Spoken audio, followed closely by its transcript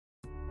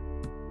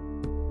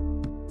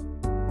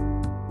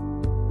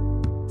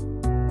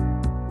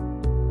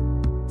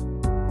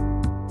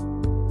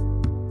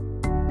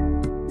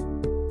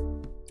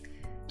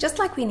Just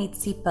like we need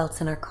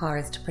seatbelts in our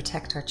cars to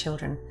protect our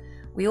children,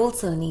 we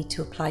also need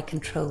to apply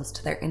controls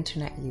to their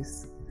internet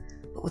use.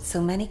 But with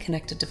so many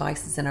connected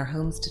devices in our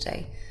homes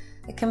today,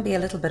 it can be a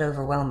little bit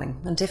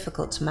overwhelming and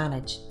difficult to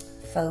manage.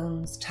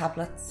 Phones,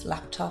 tablets,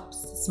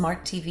 laptops,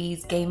 smart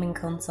TVs, gaming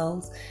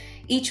consoles,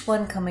 each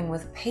one coming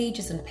with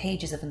pages and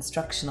pages of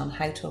instruction on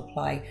how to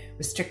apply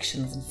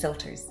restrictions and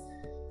filters.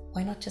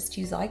 Why not just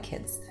use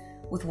iKydz?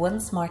 With one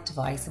smart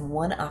device and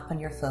one app on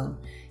your phone,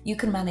 you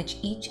can manage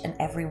each and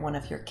every one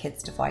of your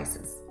kids'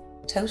 devices.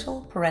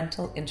 Total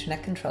parental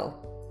internet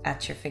control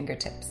at your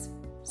fingertips.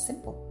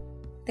 Simple.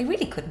 They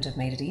really couldn't have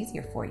made it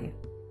easier for you.